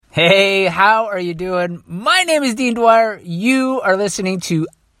Hey, how are you doing? My name is Dean Dwyer. You are listening to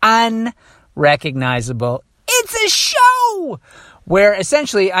Unrecognizable. It's a show where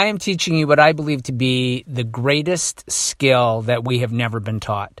essentially I am teaching you what I believe to be the greatest skill that we have never been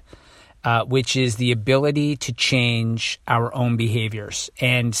taught, which is the ability to change our own behaviors,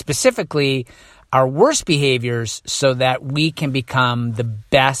 and specifically our worst behaviors, so that we can become the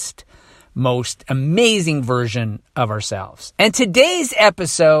best, most amazing version of ourselves. And today's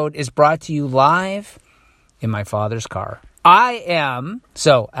episode is brought to you live in my father's car.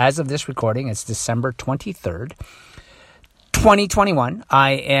 As of this recording, it's December 23rd, 2021.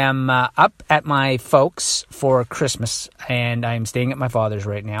 I am up at my folks for Christmas, and I'm staying at my father's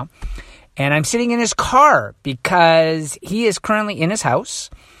right now. And I'm sitting in his car because he is currently in his house.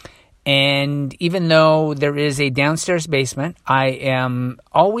 And even though there is a downstairs basement, I am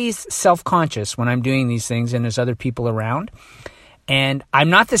always self-conscious when I'm doing these things and there's other people around. And I'm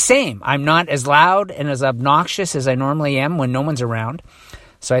not the same. I'm not as loud and as obnoxious as I normally am when no one's around.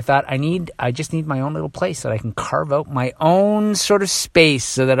 So I thought I just need my own little place that I can carve out my own sort of space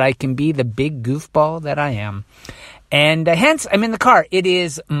so that I can be the big goofball that I am. And hence, I'm in the car. It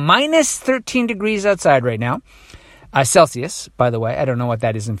is minus 13 degrees outside right now. Celsius, by the way. I don't know what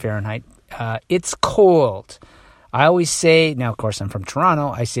that is in Fahrenheit. It's cold. I always say, now of course I'm from Toronto,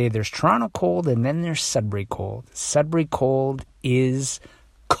 I say there's Toronto cold and then there's Sudbury cold. Sudbury cold is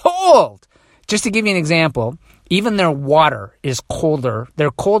cold. Just to give you an example, even their water is colder.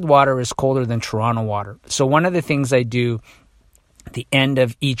 Their cold water is colder than Toronto water. So one of the things I do at the end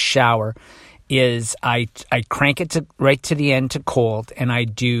of each shower is I crank it right to the end to cold, and I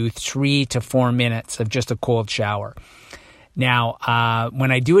do 3 to 4 minutes of just a cold shower. Now,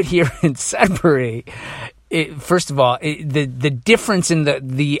 when I do it here in Sudbury, first of all, the difference in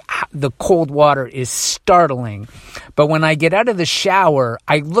the cold water is startling. But when I get out of the shower,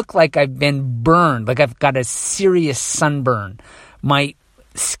 I look like I've been burned, like I've got a serious sunburn. My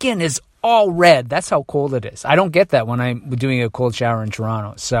skin is all red. That's how cold it is. I don't get that when I'm doing a cold shower in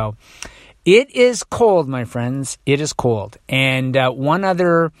Toronto. So it is cold, my friends. It is cold. And one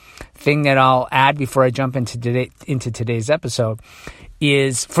other thing that I'll add before I jump into today's episode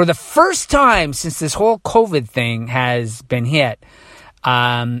is, for the first time since this whole COVID thing has been hit,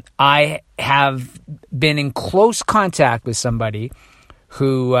 I have been in close contact with somebody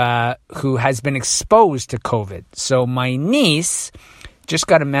who has been exposed to COVID. So my niece just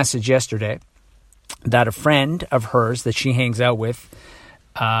got a message yesterday that a friend of hers that she hangs out with,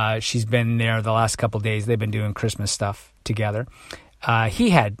 she's been there the last couple of days. They've been doing Christmas stuff together.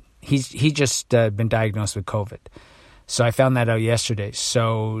 He's just been diagnosed with COVID. So I found that out yesterday.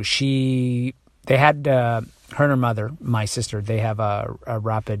 So they had her and her mother, my sister, they have a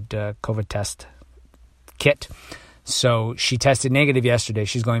rapid COVID test kit. So she tested negative yesterday.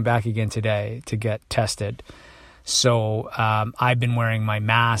 She's going back again today to get tested. So I've been wearing my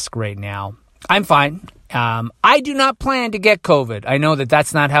mask right now. I'm fine. I do not plan to get COVID. I know that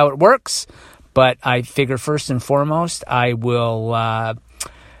that's not how it works, but I figure first and foremost, I will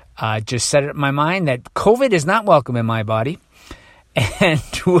just set it in my mind that COVID is not welcome in my body, and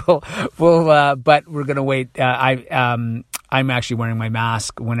but we're gonna wait. I'm actually wearing my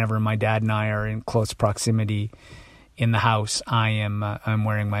mask whenever my dad and I are in close proximity in the house. I'm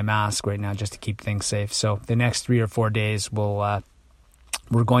wearing my mask right now just to keep things safe. So the next 3 or 4 days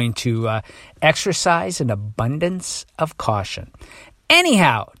we're going to exercise an abundance of caution.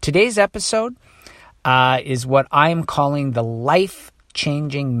 Anyhow, today's episode is what I am calling the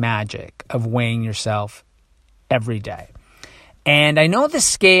life-changing magic of weighing yourself every day. And I know the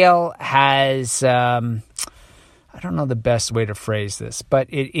scale has, I don't know the best way to phrase this, but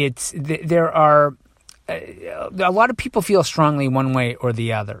there are a lot of people feel strongly one way or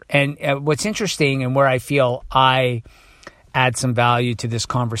the other. And what's interesting, and where I feel I add some value to this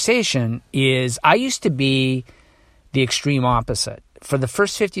conversation, is I used to be the extreme opposite. For the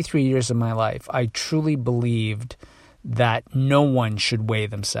first 53 years of my life, I truly believed that no one should weigh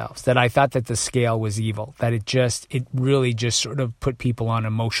themselves, that I thought that the scale was evil, that it really just sort of put people on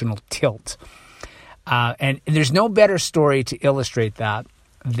emotional tilt. And there's no better story to illustrate that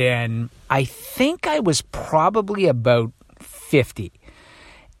than, I think I was probably about 50.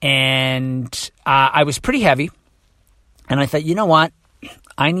 And I was pretty heavy. And I thought, you know what?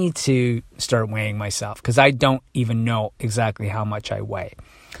 I need to start weighing myself because I don't even know exactly how much I weigh.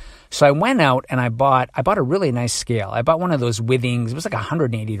 So I went out and I bought a really nice scale. I bought one of those Withings. It was like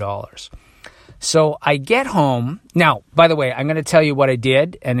 $180. So I get home. Now, by the way, I'm going to tell you what I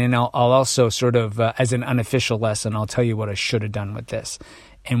did, and then I'll also sort of, as an unofficial lesson, I'll tell you what I should have done with this.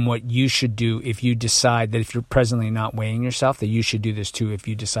 and what you should do if you decide that if you're presently not weighing yourself, that you should do this too if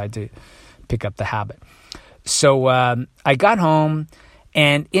you decide to pick up the habit. So I got home,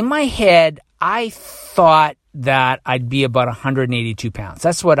 and in my head, I thought that I'd be about 182 pounds.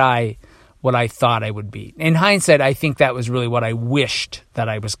 That's what I thought I would be. In hindsight, I think that was really what I wished that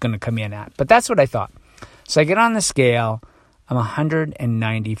I was going to come in at. But that's what I thought. So I get on the scale. I'm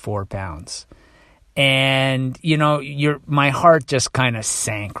 194 pounds. And, my heart just kind of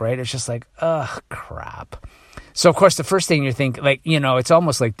sank, right? It's just like, ugh, crap. So, of course, the first thing you think, it's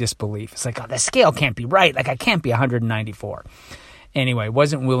almost like disbelief. It's like, oh, the scale can't be right. Like, I can't be 194. Anyway,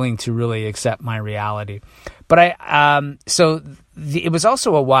 wasn't willing to really accept my reality. But it was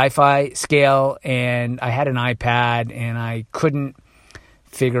also a Wi-Fi scale, and I had an iPad, and I couldn't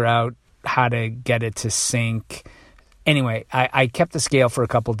figure out how to get it to sync. Anyway, I kept the scale for a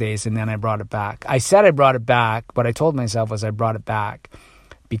couple days, and then I brought it back. I said I brought it back. What I told myself was I brought it back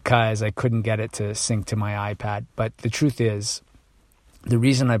because I couldn't get it to sync to my iPad. But the truth is, the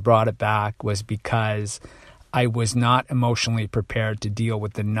reason I brought it back was because I was not emotionally prepared to deal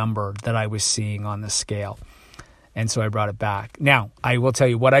with the number that I was seeing on the scale. And so I brought it back. Now, I will tell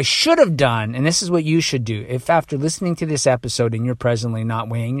you what I should have done, and this is what you should do. If after listening to this episode and you're presently not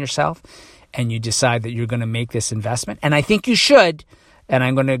weighing yourself and you decide that you're going to make this investment, and I think you should, and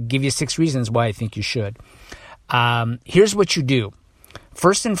I'm going to give you 6 reasons why I think you should. Here's what you do.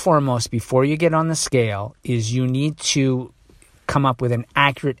 First and foremost, before you get on the scale, is you need to come up with an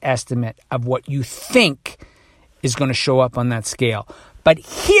accurate estimate of what you think is going to show up on that scale. But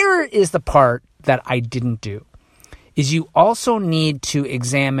here is the part that I didn't do, is you also need to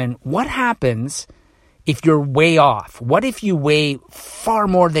examine what happens if you're way off. What if you weigh far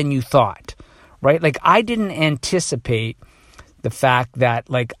more than you thought, right? Like, I didn't anticipate the fact that,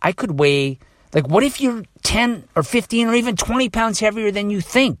 I could weigh, what if you're 10 or 15 or even 20 pounds heavier than you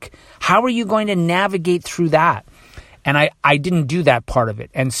think? How are you going to navigate through that? And I didn't do that part of it.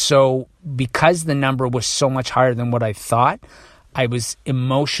 And so because the number was so much higher than what I thought, I was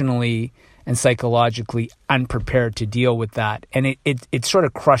emotionally and psychologically unprepared to deal with that. And it sort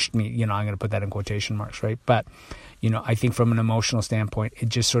of crushed me. I'm going to put that in quotation marks, right? But, I think from an emotional standpoint, it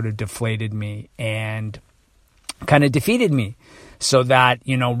just sort of deflated me and kind of defeated me. So that,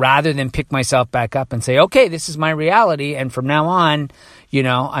 rather than pick myself back up and say, okay, this is my reality, and from now on,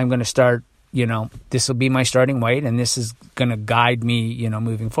 I'm going to start, this will be my starting weight, and this is going to guide me,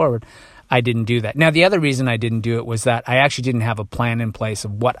 moving forward. I didn't do that. Now, the other reason I didn't do it was that I actually didn't have a plan in place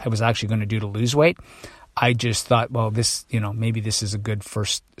of what I was actually going to do to lose weight. I just thought, well, this, maybe this is a good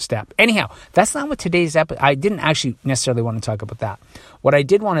first step. Anyhow, that's not what today's episode, I didn't actually necessarily want to talk about that. What I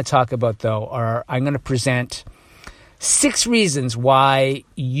did want to talk about, though, are I'm going to present 6 reasons why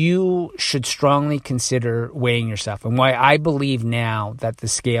you should strongly consider weighing yourself and why I believe now that the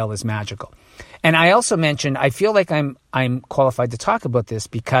scale is magical. And I also mentioned, I feel like I'm qualified to talk about this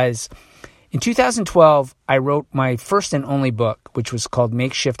because in 2012, I wrote my first and only book, which was called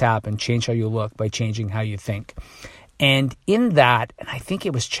Make Shift Happen, Change How You Look by Changing How You Think. And in that, and I think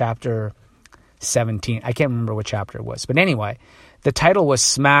it was chapter 17, I can't remember what chapter it was, but anyway, the title was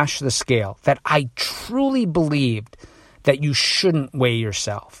Smash the Scale, that I truly believed that you shouldn't weigh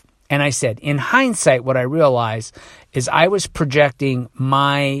yourself. And I said, in hindsight, what I realized is I was projecting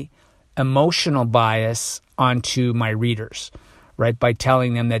my emotional bias onto my readers, right? By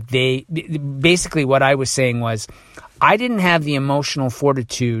telling them that basically what I was saying was, I didn't have the emotional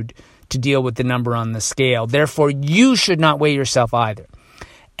fortitude to deal with the number on the scale. Therefore, you should not weigh yourself either.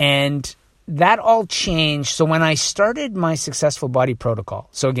 And that all changed. So when I started my Successful Body Protocol,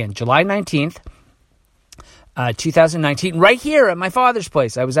 so again, July 19th, 2019, right here at my father's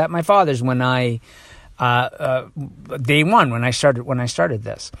place. I was at my father's when day one, when I started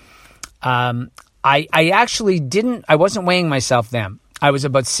this. I wasn't weighing myself then. I was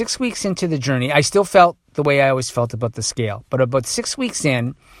about 6 weeks into the journey. I still felt the way I always felt about the scale. But about 6 weeks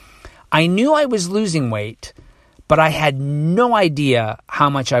in, I knew I was losing weight, but I had no idea how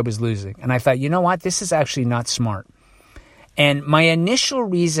much I was losing. And I thought, you know what? This is actually not smart. And my initial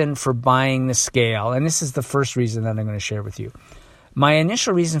reason for buying the scale, and this is the first reason that I'm going to share with you. My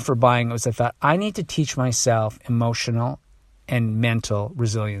initial reason for buying it was I thought, I need to teach myself emotional and mental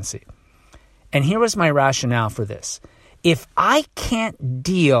resiliency. And here was my rationale for this. If I can't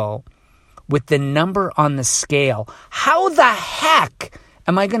deal with the number on the scale, how the heck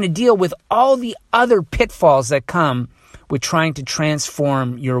am I going to deal with all the other pitfalls that come with trying to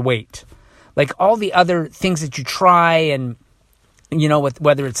transform your weight? Like all the other things that you try and, with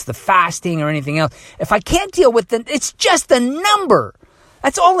whether it's the fasting or anything else. If I can't deal with it's just the number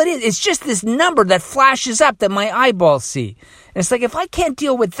That's all it is. It's just this number that flashes up that my eyeballs see. And it's like, if I can't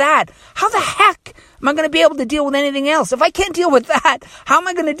deal with that, how the heck am I going to be able to deal with anything else? If I can't deal with that, how am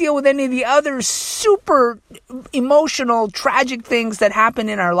I going to deal with any of the other super emotional, tragic things that happen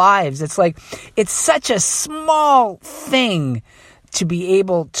in our lives? It's like, it's such a small thing to be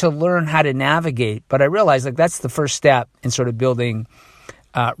able to learn how to navigate. But I realize, like, that's the first step in sort of building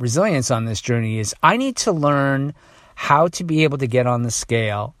resilience on this journey is I need to learn how to be able to get on the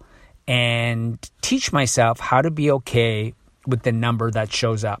scale and teach myself how to be okay with the number that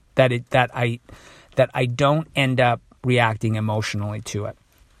shows up, that I don't end up reacting emotionally to it.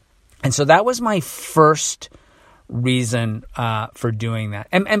 And so that was my first reason for doing that.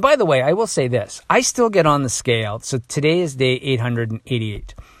 And by the way, I will say this. I still get on the scale. So today is day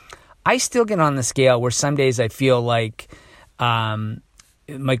 888. I still get on the scale where some days I feel like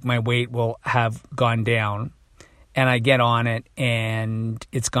my weight will have gone down. And I get on it, and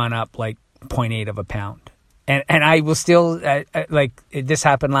it's gone up like 0.8 of a pound. And I will still, this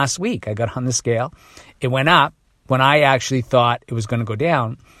happened last week. I got on the scale. It went up when I actually thought it was going to go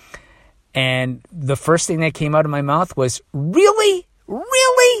down. And the first thing that came out of my mouth was, really?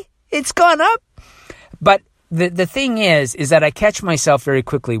 Really? It's gone up? But the thing is that I catch myself very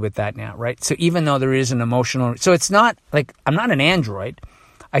quickly with that now, right? So even though there is an emotional, so it's not like, I'm not an android.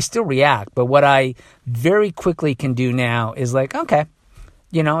 I still react, but what I very quickly can do now is like, okay,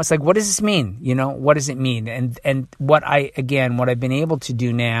 it's like, what does this mean? What does it mean? And what I've been able to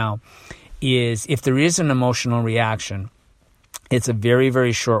do now is if there is an emotional reaction, it's a very,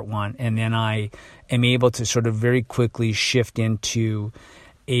 very short one. And then I am able to sort of very quickly shift into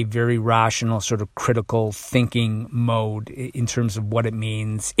a very rational sort of critical thinking mode in terms of what it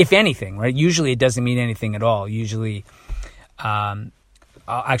means, if anything, right? Usually it doesn't mean anything at all. Usually,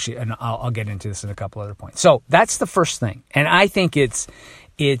 I'll get into this in a couple other points. So that's the first thing. And I think it's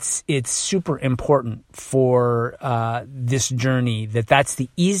super important for this journey that's the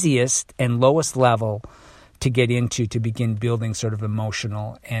easiest and lowest level to get into to begin building sort of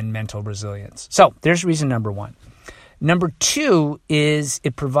emotional and mental resilience. So there's reason number one. Number two is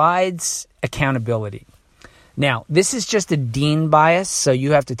it provides accountability. Now, this is just a Dean bias, so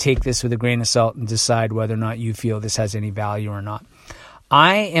you have to take this with a grain of salt and decide whether or not you feel this has any value or not.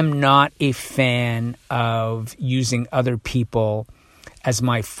 I am not a fan of using other people as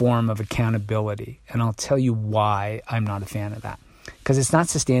my form of accountability. And I'll tell you why I'm not a fan of that. Because it's not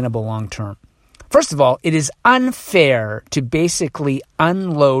sustainable long term. First of all, it is unfair to basically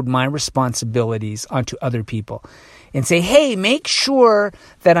unload my responsibilities onto other people and say, hey, make sure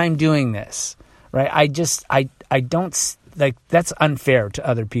that I'm doing this. Right? I don't like, that's unfair to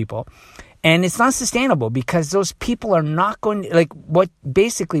other people. And it's not sustainable because those people are not going to, like, what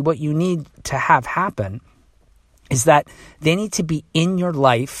you need to have happen is that they need to be in your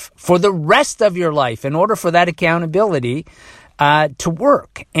life for the rest of your life in order for that accountability to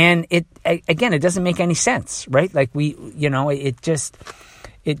work. And it doesn't make any sense, right? Like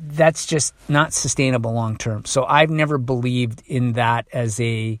that's just not sustainable long term. So I've never believed in that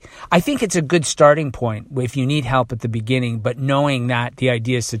I think it's a good starting point if you need help at the beginning, but knowing that the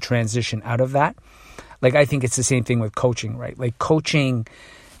idea is to transition out of that. Like, I think it's the same thing with coaching, right? Like, coaching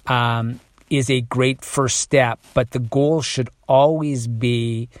is a great first step, but the goal should always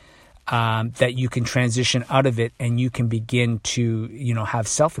be that you can transition out of it and you can begin to, have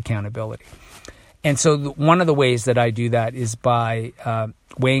self-accountability. And so one of the ways that I do that is by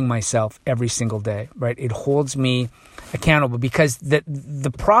weighing myself every single day, right? It holds me accountable because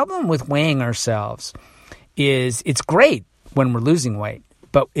the problem with weighing ourselves is it's great when we're losing weight,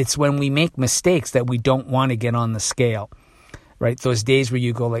 but it's when we make mistakes that we don't want to get on the scale, right? Those days where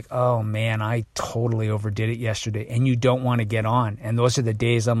you go like, oh man, I totally overdid it yesterday, and you don't want to get on. And those are the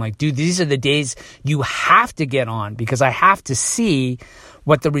days I'm like, dude, these are the days you have to get on because I have to see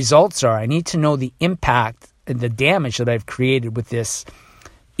what the results are. I need to know the impact and the damage that I've created with this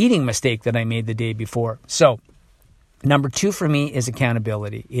eating mistake that I made the day before. So number two for me is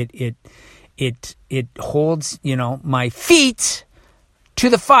accountability. It holds, my feet to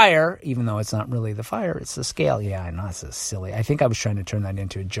the fire, even though it's not really the fire, it's the scale. Yeah, I know, it's so silly. I think I was trying to turn that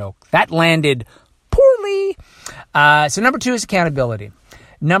into a joke. That landed poorly. So number two is accountability.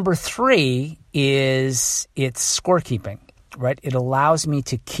 Number three is it's scorekeeping, right? It allows me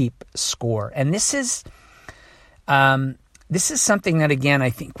to keep score. And this is something that, again, I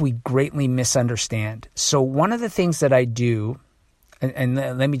think we greatly misunderstand. So one of the things that I do, and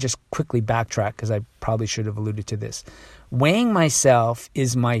let me just quickly backtrack because I probably should have alluded to this. Weighing myself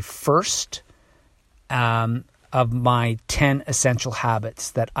is my first of my 10 essential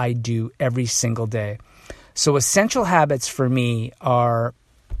habits that I do every single day. So essential habits for me are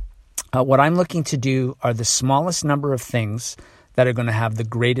what I'm looking to do are the smallest number of things that are going to have the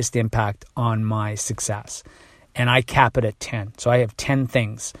greatest impact on my success. And I cap it at 10. So I have 10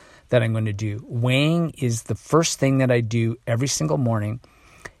 things that I'm going to do. Weighing is the first thing that I do every single morning.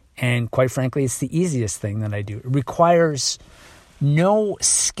 And quite frankly, it's the easiest thing that I do. It requires no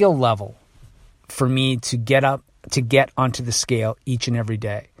skill level for me to get onto the scale each and every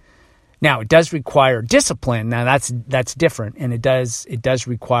day. Now, it does require discipline. Now, that's different. And it does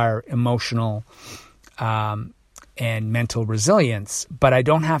require emotional and mental resilience. But I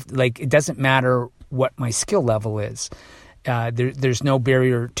don't have, it doesn't matter what my skill level is. There's no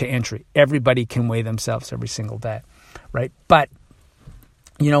barrier to entry. Everybody can weigh themselves every single day, right? But,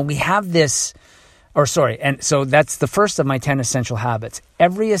 we have this, and so that's the first of my 10 essential habits.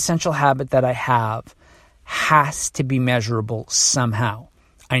 Every essential habit that I have has to be measurable somehow.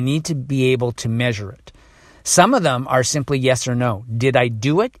 I need to be able to measure it. Some of them are simply yes or no. Did I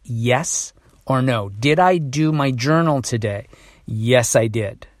do it? Yes or no. Did I do my journal today? Yes, I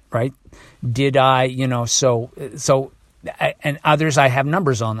did, right? Did I, and others I have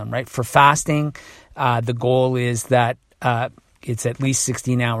numbers on them, right? For fasting, the goal is that it's at least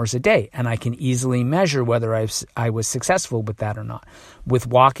 16 hours a day, and I can easily measure whether I was successful with that or not. With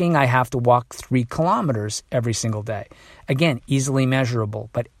walking, I have to walk 3 kilometers every single day. Again, easily measurable,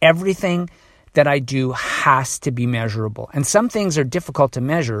 but everything that I do has to be measurable. And some things are difficult to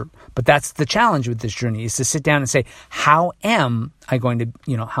measure, but that's the challenge with this journey, is to sit down and say, how am I going to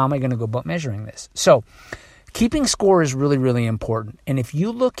go about measuring this? So keeping score is really, really important. And if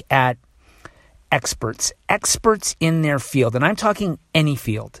you look at experts in their field, and I'm talking any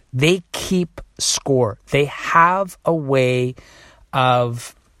field, they keep score. They have a way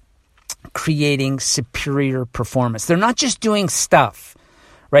of creating superior performance. They're not just doing stuff,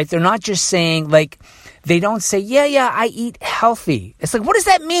 right? They're not just saying, they don't say, I eat healthy. It's what does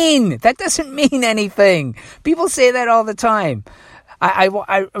that mean? That doesn't mean anything. People say that all the time. I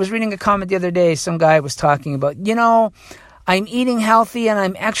was reading a comment the other day. Some guy was talking about, I'm eating healthy and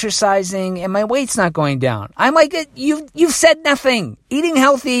I'm exercising and my weight's not going down. I'm like, you've said nothing. Eating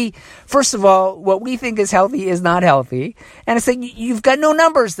healthy, first of all, what we think is healthy is not healthy. And it's you've got no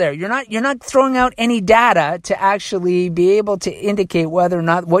numbers there. You're not throwing out any data to actually be able to indicate whether or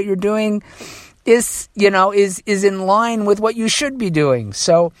not what you're doing is in line with what you should be doing.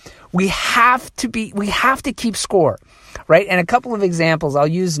 So we have to keep score. Right? And a couple of examples, I'll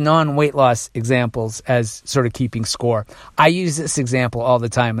use non-weight loss examples as sort of keeping score. I use this example all the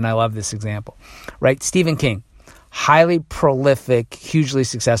time, and I love this example. Right? Stephen King, highly prolific, hugely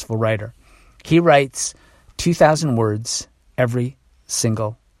successful writer. He writes 2,000 words every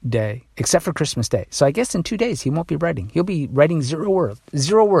single day, except for Christmas Day. So I guess in 2 days, he won't be writing. He'll be writing 0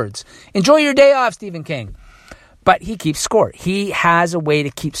 words. Enjoy your day off, Stephen King. But he keeps score. He has a way to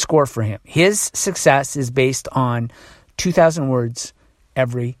keep score for him. His success is based on 2,000 words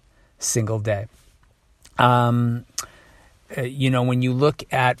every single day. When you look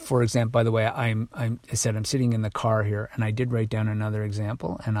at, for example, by the way, I'm sitting in the car here, and I did write down another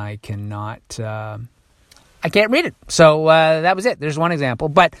example, and I can't read it. So that was it. There's one example.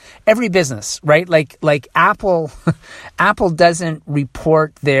 But every business, right? Like Apple, Apple doesn't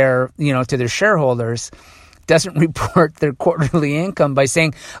report their, to their shareholders, doesn't report their quarterly income by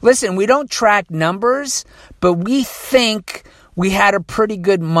saying, listen, we don't track numbers, but we think we had a pretty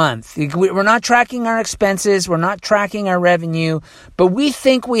good month. We're not tracking our expenses. We're not tracking our revenue, but we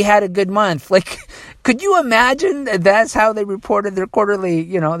think we had a good month. Could you imagine that's how they reported their quarterly,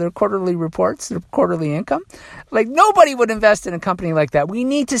 their quarterly reports, their quarterly income? Nobody would invest in a company like that. We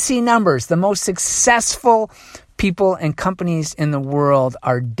need to see numbers. The most successful people and companies in the world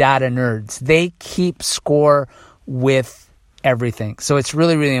are data nerds. They keep score with everything. So it's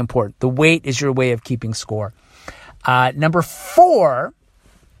really, really important. The weight is your way of keeping score. Number 4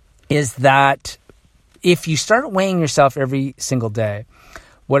 is that if you start weighing yourself every single day,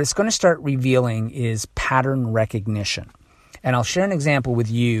 what it's going to start revealing is pattern recognition. And I'll share an example with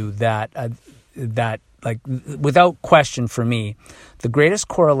you that without question for me, the greatest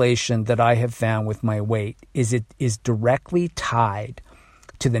correlation that I have found with my weight is it is directly tied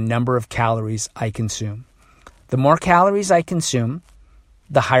to the number of calories I consume. The more calories I consume,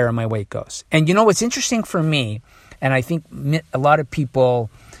 the higher my weight goes. And what's interesting for me, and I think a lot of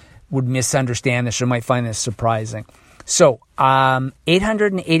people would misunderstand this or might find this surprising. So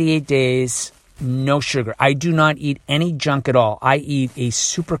 888 days, no sugar. I do not eat any junk at all. I eat a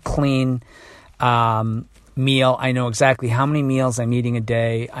super clean meal. I know exactly how many meals I'm eating a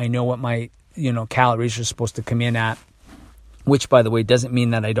day. I know what my calories are supposed to come in at. which, by the way, doesn't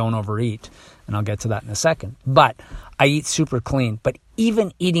mean that I don't overeat. And I'll get to that in a second. But I eat super clean. But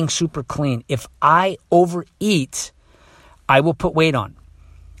even eating super clean, if I overeat, I will put weight on.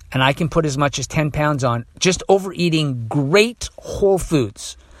 And I can put as much as 10 pounds on just overeating great whole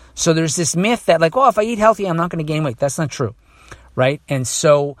foods. So there's this myth that like, oh, if I eat healthy, I'm not going to gain weight. That's not true, right? And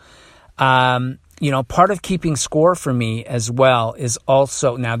so, part of keeping score for me as well is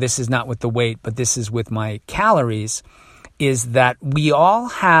also, now this is not with the weight, but this is with my calories, is that we all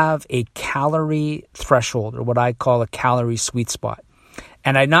have a calorie threshold, or what I call a calorie sweet spot.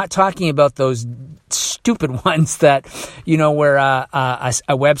 And I'm not talking about those stupid ones that, where a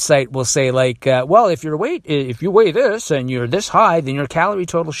website will say like, well, if you weigh this and you're this high, then your calorie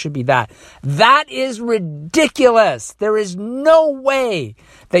total should be that. That is ridiculous. There is no way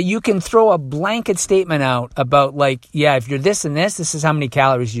that you can throw a blanket statement out about like, yeah, if you're this and this is how many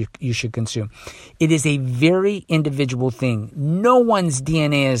calories you should consume. It is a very individual thing. No one's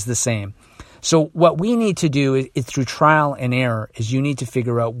DNA is the same. So what we need to do is through trial and error is you need to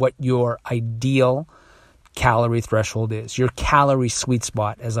figure out what your ideal calorie threshold is, your calorie sweet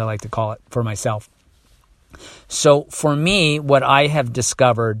spot, as I like to call it for myself. So for me, what I have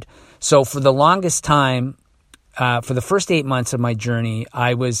discovered, so for the longest time, for the first 8 months of my journey,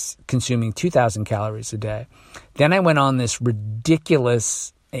 I was consuming 2,000 calories a day. Then I went on this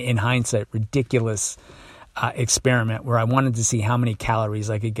ridiculous, in hindsight, experiment where I wanted to see how many calories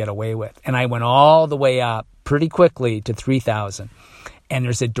I could get away with. And I went all the way up pretty quickly to 3,000. And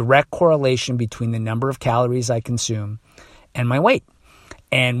there's a direct correlation between the number of calories I consume and my weight.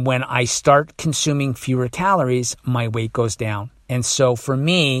 And when I start consuming fewer calories, my weight goes down. And so for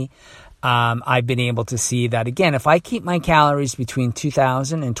me, I've been able to see that, again, if I keep my calories between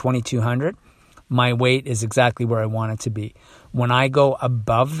 2,000 and 2,200, my weight is exactly where I want it to be. When I go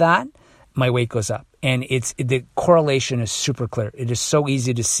above that, my weight goes up. And the correlation is super clear. It is so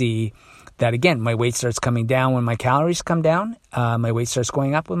easy to see that, again, my weight starts coming down when my calories come down. My weight starts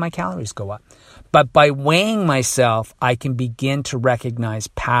going up when my calories go up. But by weighing myself, I can begin to recognize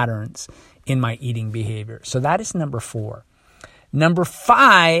patterns in my eating behavior. So that is number 4. Number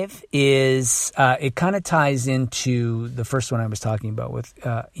 5 is, it kind of ties into the first one I was talking about with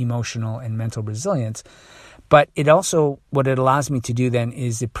emotional and mental resilience. But it also, what it allows me to do then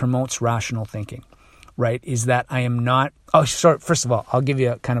is it promotes rational thinking, right? Is that I am not, first of all, I'll give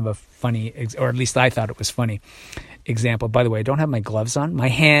you a kind of a funny, or at least I thought it was funny example. By the way, I don't have my gloves on. My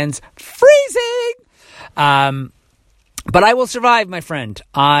hands freezing. But I will survive, my friend.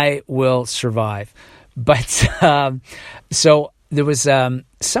 I will survive. But so there was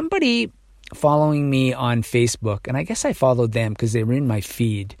somebody following me on Facebook, and I guess I followed them because they were in my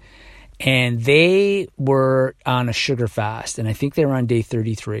feed. And they were on a sugar fast, and I think they were on day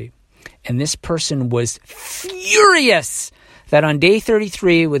 33. And this person was furious that on day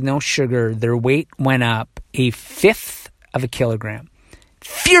 33 with no sugar, their weight went up 1/5 of a kilogram.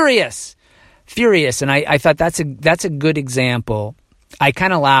 Furious. And I thought that's a good example. I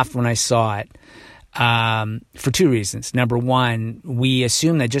kind of laughed when I saw it for 2 reasons. Number one, we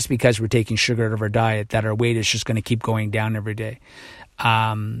assume that just because we're taking sugar out of our diet, that our weight is just going to keep going down every day.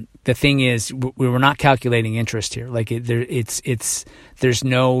 The thing is, we were not calculating interest here. Like there's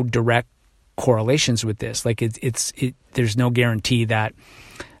no direct correlations with this. Like there's no guarantee that,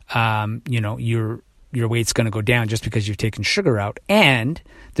 your weight's going to go down just because you've taken sugar out. And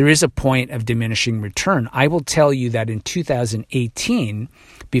there is a point of diminishing return. I will tell you that in 2018,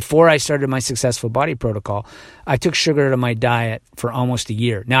 before I started my Successful Body Protocol, I took sugar out of my diet for almost a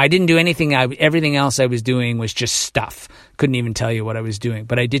year. Now, I didn't do anything. Everything else I was doing was just stuff. Couldn't even tell you what I was doing.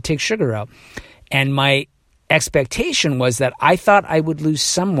 But I did take sugar out. And my expectation was that I thought I would lose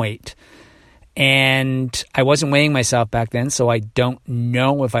some weight. And I wasn't weighing myself back then, so I don't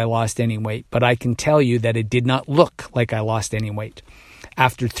know if I lost any weight. But I can tell you that it did not look like I lost any weight.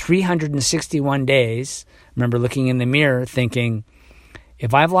 After 361 days, I remember looking in the mirror thinking,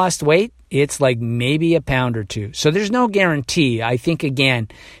 if I've lost weight, it's like maybe a pound or 2. So there's no guarantee. I think, again,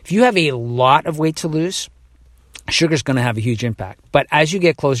 if you have a lot of weight to lose, sugar's going to have a huge impact. But as you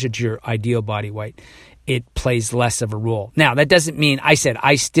get closer to your ideal body weight, it plays less of a role. Now, that doesn't mean I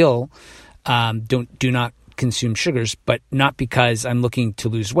still do not consume sugars, but not because I'm looking to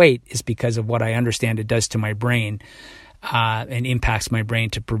lose weight. It's because of what I understand it does to my brain and impacts my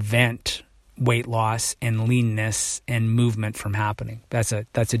brain to prevent weight loss and leanness and movement from happening. That's a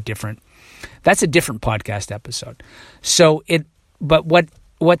different podcast episode. But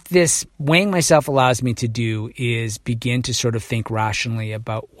what this weighing myself allows me to do is begin to sort of think rationally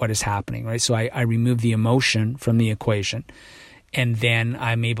about what is happening, right? So I remove the emotion from the equation, and then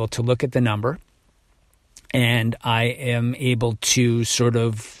I'm able to look at the number and I am able to sort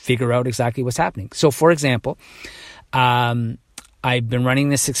of figure out exactly what's happening. So, for example, I've been running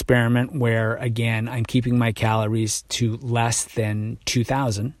this experiment where, again, I'm keeping my calories to less than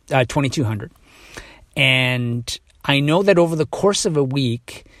 2,200. And I know that over the course of a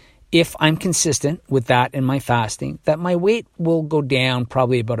week, if I'm consistent with that in my fasting, that my weight will go down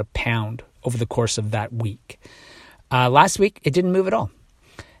probably about a pound over the course of that week. Last week, it didn't move at all.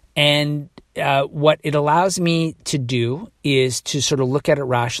 And what it allows me to do is to sort of look at it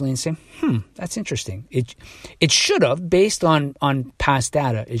rationally and say, that's interesting. It should have, based on past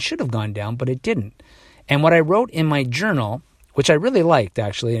data, it should have gone down, but it didn't. And what I wrote in my journal, which I really liked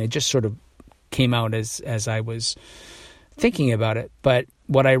actually, and it just sort of came out as I was thinking about it, but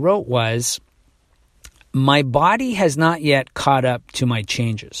what I wrote was, my body has not yet caught up to my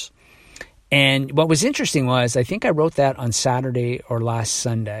changes. And what was interesting was, I think I wrote that on Saturday or last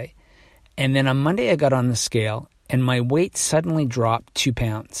Sunday. And then on Monday, I got on the scale and my weight suddenly dropped 2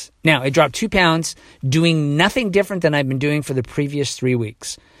 pounds. Now, it dropped 2 pounds doing nothing different than I've been doing for the previous 3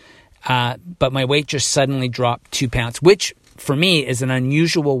 weeks. But my weight just suddenly dropped 2 pounds, which for me is an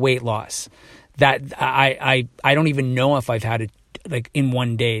unusual weight loss. That I don't even know if I've had it like in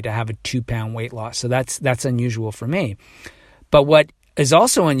one day to have a 2 pound weight loss. So that's unusual for me. But what is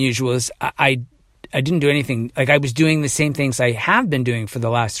also unusual is I didn't do anything. Like, I was doing the same things I have been doing for the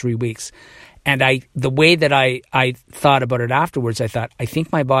last 3 weeks. And the way that I thought about it afterwards, I thought, I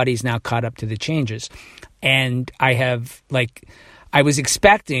think my body's now caught up to the changes. And I was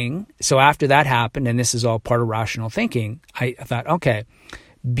expecting, so after that happened, and this is all part of rational thinking, I thought, okay,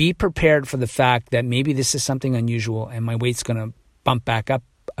 be prepared for the fact that maybe this is something unusual and my weight's going to bump back up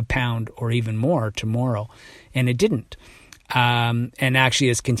a pound or even more tomorrow. And it didn't. And actually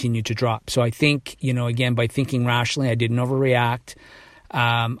has continued to drop. So I think, again, by thinking rationally, I didn't overreact.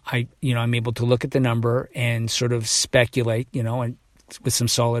 I'm able to look at the number and sort of speculate, and with some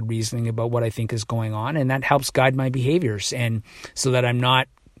solid reasoning about what I think is going on. And that helps guide my behaviors. And so that I'm not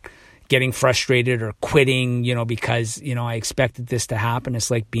getting frustrated or quitting, because, I expected this to happen.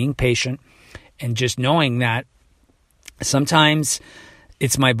 It's like being patient and just knowing that sometimes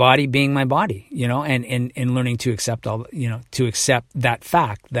it's my body being my body, and learning to accept to accept that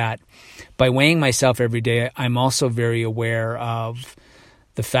fact that by weighing myself every day, I'm also very aware of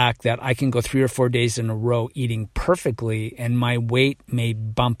the fact that I can go 3 or 4 days in a row eating perfectly and my weight may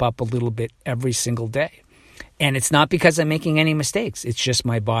bump up a little bit every single day. And it's not because I'm making any mistakes. It's just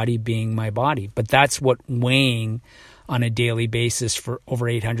my body being my body. But that's what weighing on a daily basis for over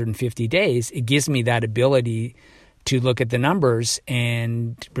 850 days, it gives me that ability to look at the numbers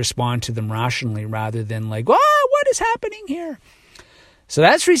and respond to them rationally rather than like, what is happening here? So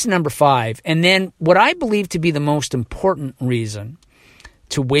that's reason number 5. And then what I believe to be the most important reason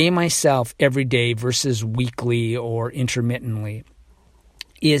to weigh myself every day versus weekly or intermittently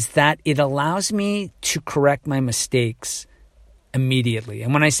is that it allows me to correct my mistakes immediately.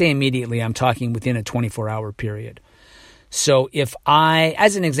 And when I say immediately, I'm talking within a 24-hour period. So if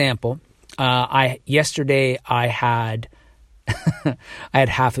as an example, yesterday I had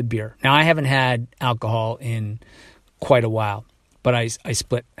half a beer. Now, I haven't had alcohol in quite a while, but I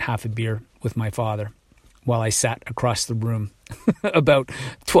split half a beer with my father while I sat across the room about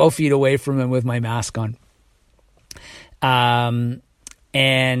 12 feet away from him with my mask on.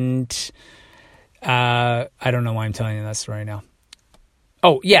 And I don't know why I'm telling you that story now.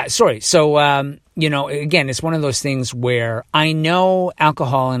 Oh, yeah, sorry. So, again, it's one of those things where I know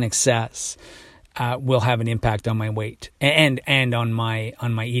alcohol in excess will have an impact on my weight and on my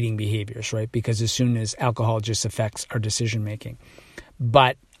eating behaviors, right? Because as soon as alcohol just affects our decision making.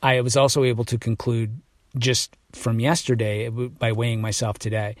 But I was also able to conclude just from yesterday by weighing myself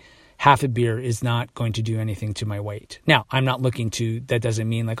today, half a beer is not going to do anything to my weight. Now, I'm not looking to, that doesn't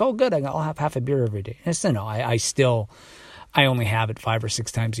mean like, oh, good, I'll have half a beer every day. No, I only have it 5 or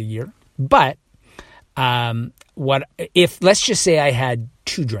 6 times a year. But let's just say I had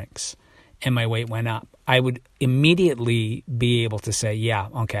 2 drinks and my weight went up, I would immediately be able to say, yeah,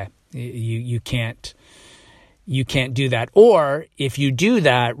 okay, you can't do that. Or if you do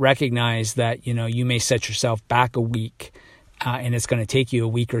that, recognize that, you may set yourself back a week and it's going to take you a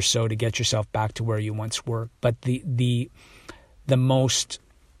week or so to get yourself back to where you once were. But the most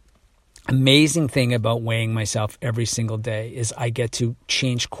amazing thing about weighing myself every single day is I get to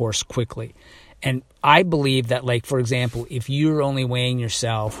change course quickly. And I believe that, like, for example, if you're only weighing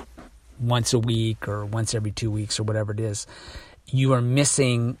yourself once a week or once every 2 weeks or whatever it is, you are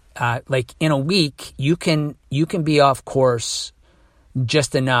missing, like in a week, you can be off course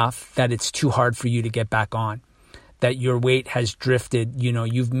just enough that it's too hard for you to get back on. that your weight has drifted.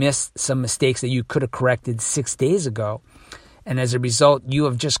 You've missed some mistakes that you could have corrected 6 days ago. And as a result, you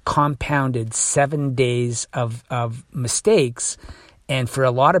have just compounded 7 days of mistakes. And for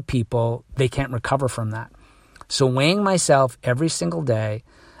a lot of people, they can't recover from that. So weighing myself every single day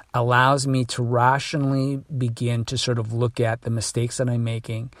allows me to rationally begin to sort of look at the mistakes that I'm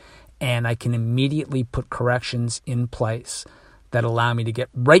making, and I can immediately put corrections in place that allow me to get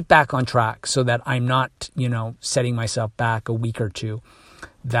right back on track, so that I'm not, setting myself back a week or two,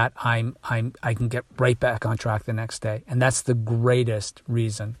 that I can get right back on track the next day. And that's the greatest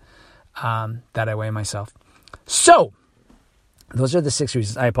reason that I weigh myself. So those are the 6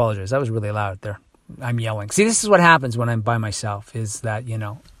 reasons. I apologize. That was really loud there. I'm yelling. See, this is what happens when I'm by myself, is that,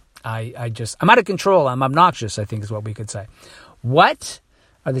 I'm out of control. I'm obnoxious, I think is what we could say. What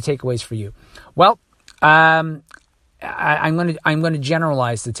are the takeaways for you? Well, I'm going to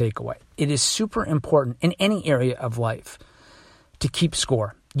generalize the takeaway. It is super important in any area of life to keep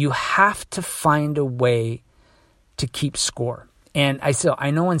score. You have to find a way to keep score. And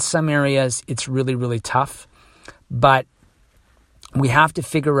I know in some areas it's really, really tough, but we have to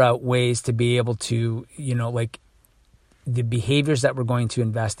figure out ways to be able to, the behaviors that we're going to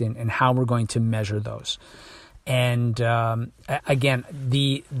invest in and how we're going to measure those. And again,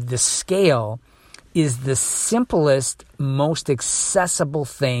 the scale is the simplest, most accessible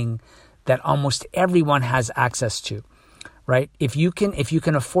thing that almost everyone has access to, right? If you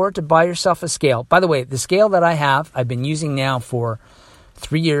can afford to buy yourself a scale. By the way, the scale that I have, I've been using now for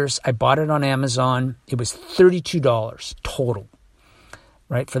 3 years. I bought it on Amazon. It was $32 total,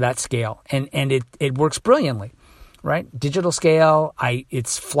 right, for that scale. And it works brilliantly. Right? Digital scale.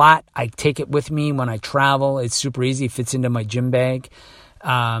 It's flat. I take it with me when I travel. It's super easy. It fits into my gym bag.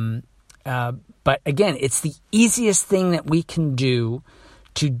 But again, it's the easiest thing that we can do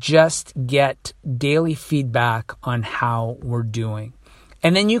to just get daily feedback on how we're doing.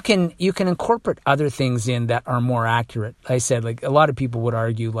 And then you can incorporate other things in that are more accurate. Like I said, like a lot of people would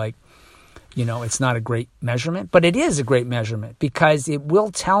argue, it's not a great measurement, but it is a great measurement because it will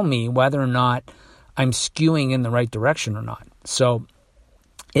tell me whether or not I'm skewing in the right direction or not. So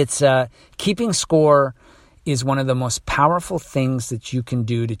it's keeping score is one of the most powerful things that you can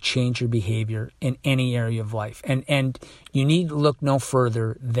do to change your behavior in any area of life. And you need to look no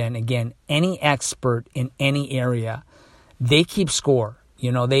further than, again, any expert in any area. They keep score.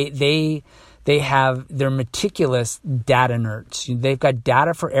 They're meticulous data nerds. They've got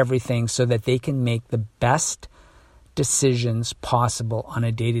data for everything so that they can make the best decisions possible on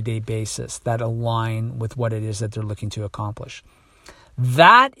a day-to-day basis that align with what it is that they're looking to accomplish.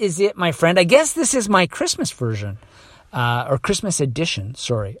 That is it, my friend. I guess this is my Christmas version, or Christmas edition,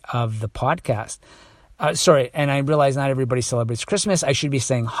 of the podcast. And I realize not everybody celebrates Christmas. I should be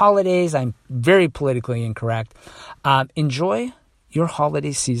saying holidays. I'm very politically incorrect. Enjoy your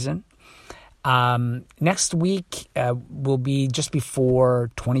holiday season. Next week will be just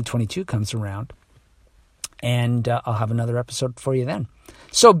before 2022 comes around. And I'll have another episode for you then.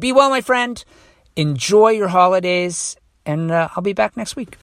 So be well, my friend. Enjoy your holidays. And I'll be back next week.